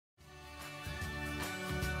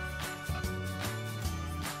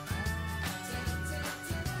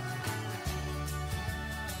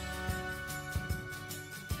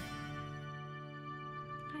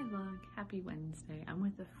Happy Wednesday. I'm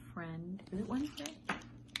with a friend. Is it Wednesday?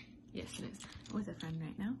 Yes, it is. I'm with a friend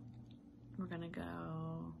right now. We're gonna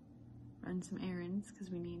go run some errands because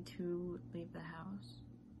we need to leave the house.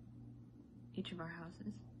 Each of our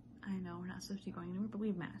houses. I know we're not supposed to be going anywhere, but we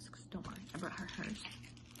have masks. Don't worry. I brought her hers.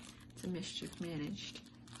 It's a mischief managed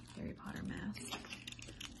Harry Potter mask.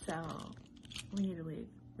 So we need to leave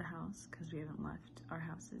the house because we haven't left our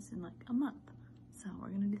houses in like a month. So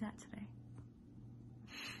we're gonna do that today.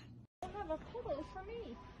 I have a pillow for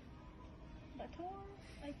me.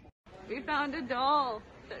 We found a doll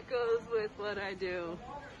that goes with what I do.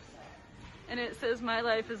 And it says my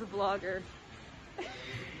life as a vlogger.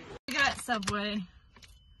 We got Subway.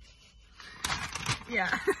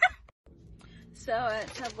 Yeah. So at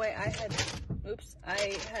Subway I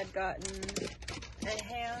had gotten a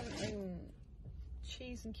ham and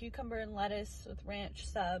cheese and cucumber and lettuce with ranch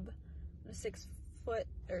sub. A 6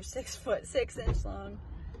 inch long.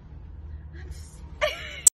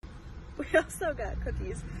 We also got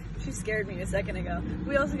cookies. She scared me a second ago.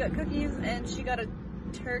 We also got cookies and she got a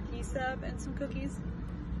turkey sub and some cookies.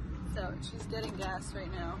 So she's getting gas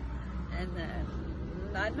right now. And then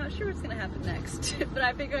I'm not sure what's gonna happen next, but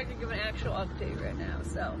I figure I could give an actual update right now,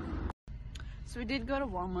 so we did go to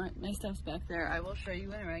Walmart. My stuff's back there. I will show you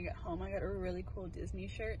when I get home. I got a really cool Disney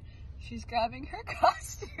shirt. She's grabbing her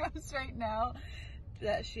costumes right now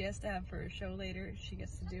that she has to have for a show later. She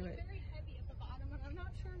gets to do it. Very heavy at the bottom, and I'm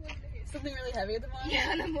not sure what it is. Something really heavy at the bottom?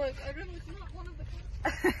 Yeah, and I'm like, I don't know, it's not one of the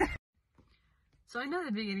So I know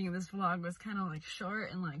the beginning of this vlog was kind of like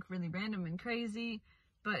short and like really random and crazy,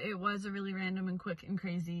 but it was a really random and quick and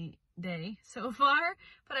crazy day so far.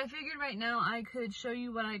 But I figured right now I could show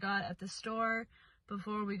you what I got at the store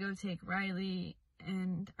before we go take Riley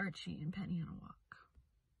and Archie and Penny on a walk.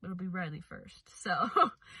 It'll be Riley first. So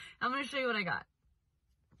I'm going to show you what I got.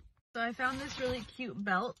 So I found this really cute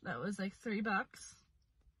belt that was like $3.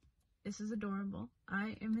 This is adorable.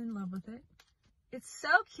 I am in love with it. It's so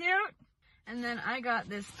cute. And then I got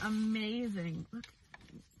this amazing, look,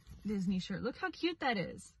 Disney shirt. Look how cute that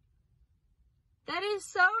is. That is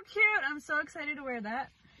so cute. I'm so excited to wear that.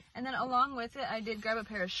 And then along with it, I did grab a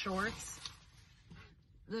pair of shorts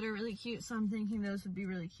that are really cute. So I'm thinking those would be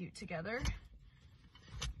really cute together.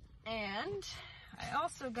 And I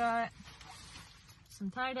also got some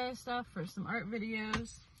tie-dye stuff for some art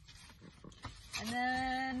videos. And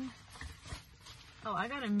then, oh, I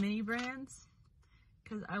got a mini brands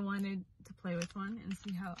because I wanted to play with one and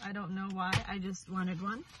see how, I don't know why, I just wanted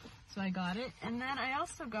one. So I got it. And then I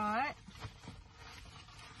also got,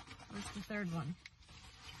 where's the third one?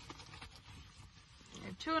 I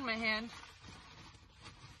have 2 in my hand.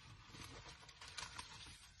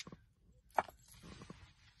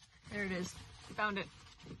 There it is. Found it.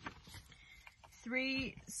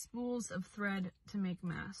 3 spools of thread to make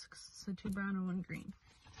masks. So 2 brown and 1 green.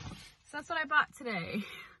 So that's what I bought today.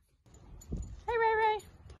 Hey, Ray Ray.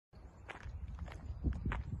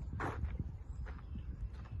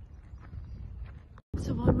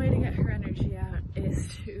 So one way to get her energy out is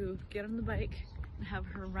to get on the bike and have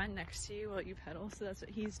her run next to you while you pedal. So that's what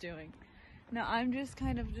he's doing. Now I'm just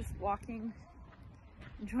kind of just walking,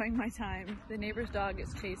 enjoying my time. The neighbor's dog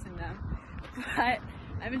is chasing them, but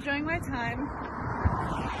I'm enjoying my time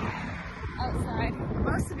outside,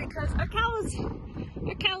 mostly because our cows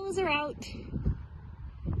are out.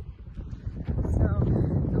 So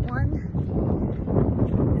the one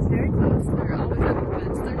is very close. They're always at the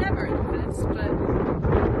fence. They're never at the fence, but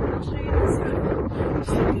I'll show you this one.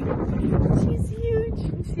 She's huge.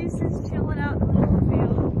 She's just chilling out in the middle of the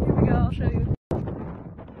field. Here we go. I'll show you.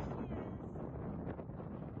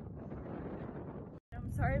 I'm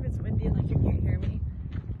sorry if it's windy and like you can't hear me.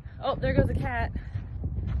 Oh, there goes a cat.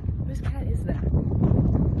 Whose cat is that?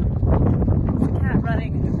 It's a cat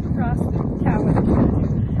running across the tower.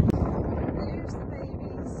 There's the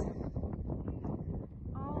babies.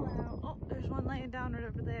 All out. Oh, there's one laying down right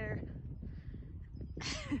over there.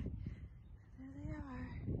 There they are.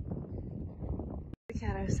 The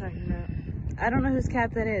cat I was talking about. I don't know whose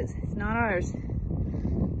cat that is. It's not ours.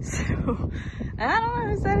 So, I don't know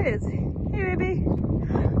whose that is. Hey, baby.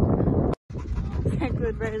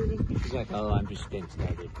 Good, Riley. He's like, oh, I'm just getting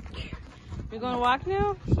started. You're going to walk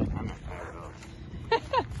now? I'm not tired.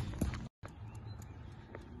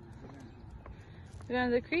 Go down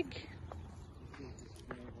to the creek.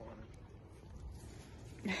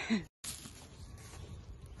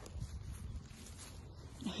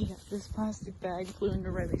 Oh yeah, this plastic bag flew into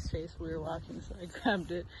Riley's face while we were walking, so I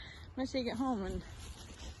grabbed it. I'm gonna take it home and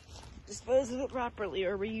dispose of it properly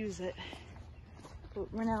or reuse it. But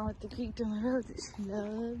we're now at the creek down the road that she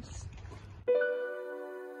loves.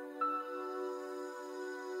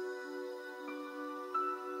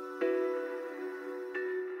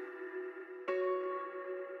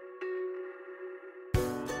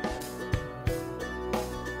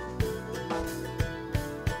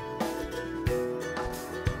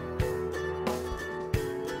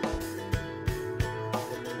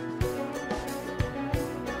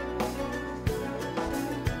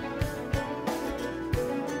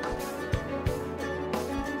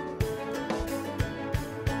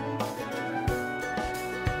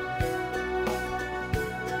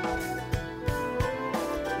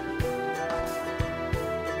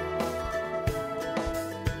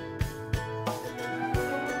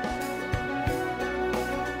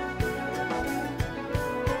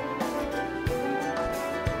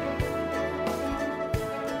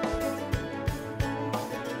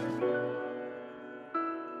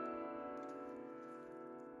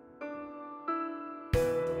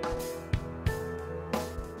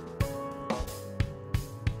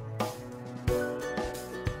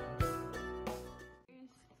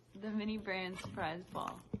 mini brand surprise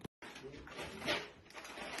ball.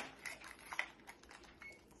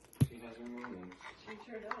 She has her moments. She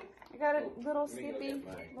sure does. I got a little Skippy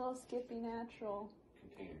natural.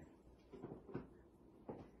 Container.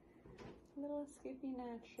 Little Skippy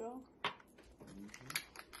natural.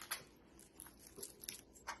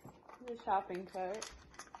 The shopping cart.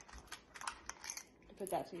 To put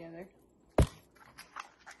that together.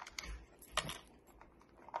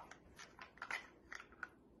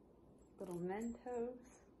 Little Mentos.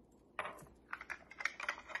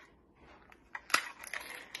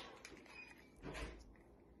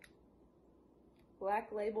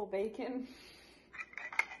 Black Label bacon.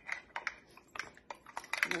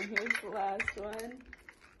 And then here's the last one.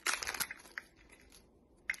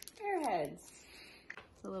 Airheads.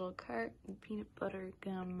 It's a little cart and peanut butter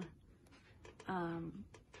gum.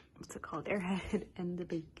 What's it called? Airhead and the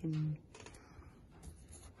bacon.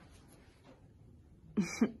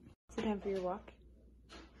 Is it time for your walk?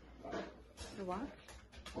 Your walk?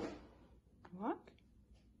 Walk?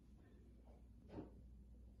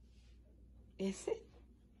 Is it?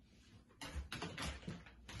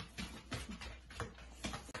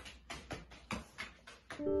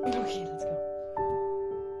 Okay, let's go.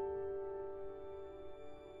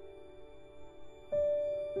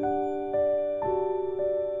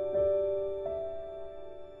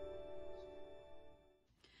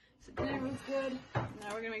 So dinner was good.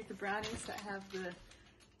 Now we're gonna make the brownies that have the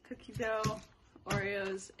cookie dough,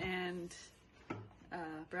 Oreos, and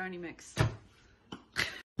brownie mix.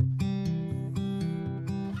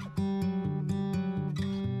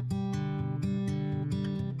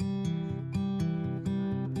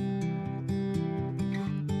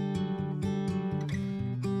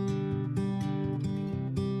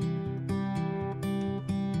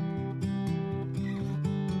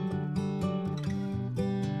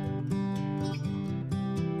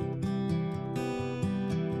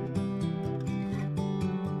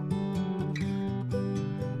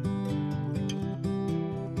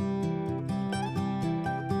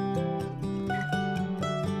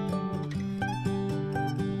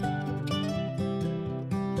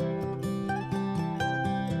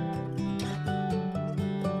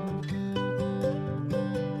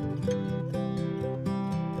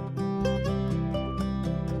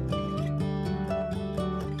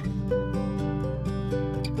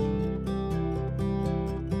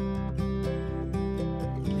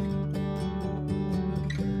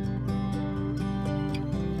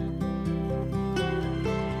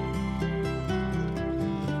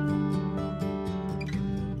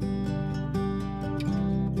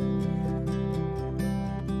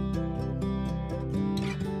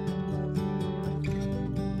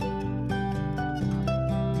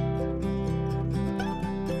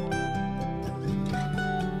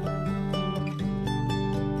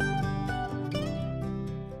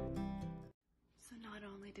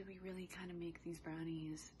 These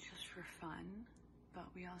brownies just for fun, but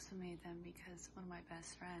we also made them because one of my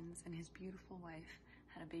best friends and his beautiful wife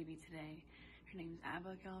had a baby today. Her name is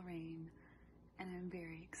Abigail Rayne, and I'm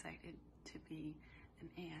very excited to be an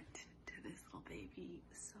aunt to this little baby.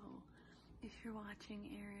 So if you're watching,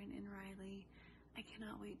 Aaron and Riley, I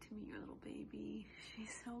cannot wait to meet your little baby.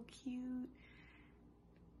 She's so cute.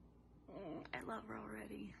 I love her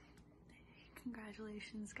already.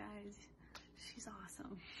 Congratulations, guys. She's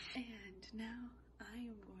awesome. And now I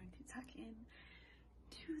am going to tuck in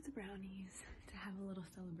to the brownies to have a little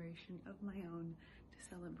celebration of my own to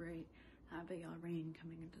celebrate Abigail Rayne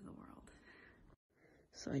coming into the world.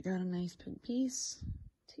 So I got a nice big piece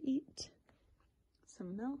to eat,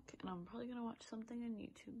 some milk, and I'm probably gonna watch something on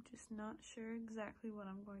YouTube. Just not sure exactly what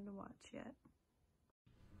I'm going to watch yet.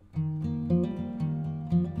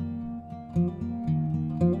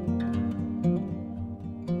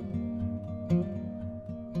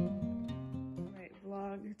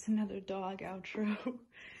 It's another dog outro.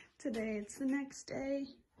 Today it's the next day,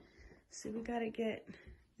 so we gotta get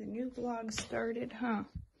the new vlog started, huh?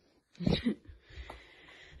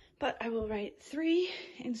 But I will write 3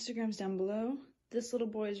 Instagrams down below. This little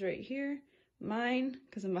boy's right here, mine,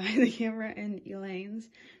 because I'm behind the camera, and Elaine's.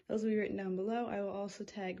 Those will be written down below. I will also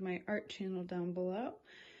tag my art channel down below.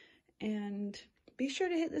 And be sure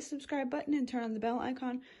to hit the subscribe button and turn on the bell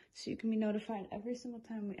icon so you can be notified every single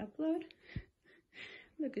time we upload.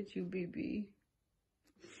 Look at you, baby.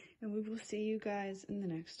 And we will see you guys in the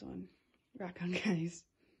next one. Rock on, guys.